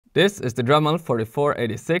This is the Dremel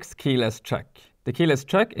 4486 keyless chuck. The keyless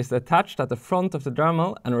chuck is attached at the front of the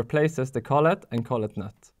Dremel and replaces the collet and collet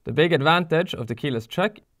nut. The big advantage of the keyless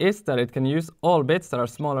chuck is that it can use all bits that are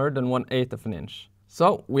smaller than 1/8 of an inch.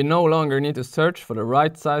 So we no longer need to search for the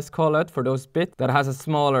right size collet for those bits that has a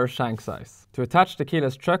smaller shank size. To attach the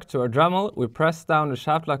keyless chuck to our Dremel, we press down the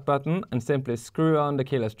shaft lock button and simply screw on the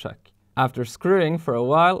keyless chuck. After screwing for a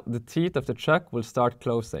while, the teeth of the chuck will start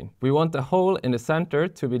closing. We want the hole in the center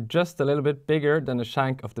to be just a little bit bigger than the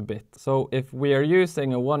shank of the bit. So if we are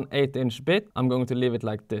using a 1/8 inch bit, I'm going to leave it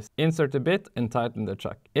like this. Insert the bit and tighten the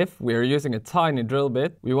chuck. If we are using a tiny drill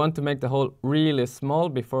bit, we want to make the hole really small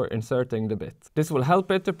before inserting the bit. This will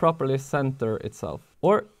help it to properly center itself.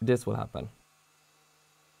 Or this will happen.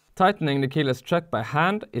 Tightening the keyless chuck by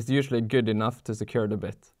hand is usually good enough to secure the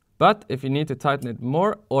bit. But if you need to tighten it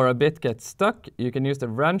more or a bit gets stuck, you can use the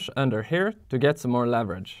wrench under here to get some more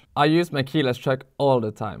leverage. I use my keyless chuck all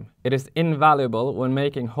the time. It is invaluable when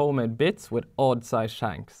making homemade bits with odd size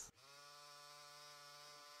shanks.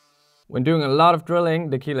 When doing a lot of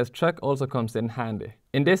drilling, the keyless chuck also comes in handy.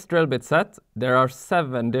 In this drill bit set, there are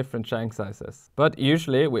 7 different shank sizes, but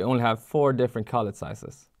usually we only have 4 different collet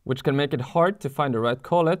sizes, which can make it hard to find the right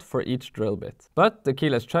collet for each drill bit. But the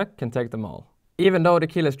keyless chuck can take them all. Even though the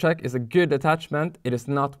keyless chuck is a good attachment, it is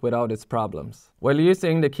not without its problems. While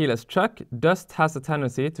using the keyless chuck, dust has a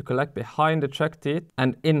tendency to collect behind the chuck teeth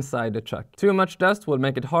and inside the chuck. Too much dust will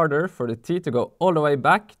make it harder for the teeth to go all the way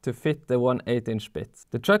back to fit the 1/8 inch bits.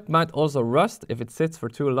 The chuck might also rust if it sits for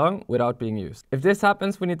too long without being used. If this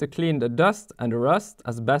happens, we need to clean the dust and the rust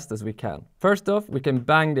as best as we can. First off, we can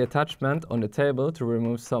bang the attachment on the table to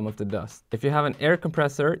remove some of the dust. If you have an air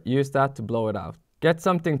compressor, use that to blow it out. Get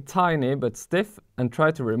something tiny but stiff and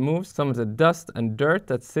try to remove some of the dust and dirt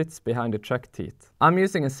that sits behind the chuck teeth. I'm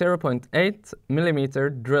using a 0.8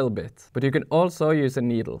 mm drill bit, but you can also use a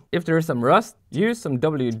needle. If there is some rust, use some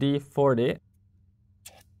WD-40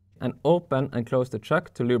 and open and close the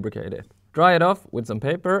chuck to lubricate it. Dry it off with some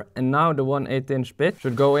paper and now the 1/8 inch bit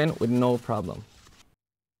should go in with no problem.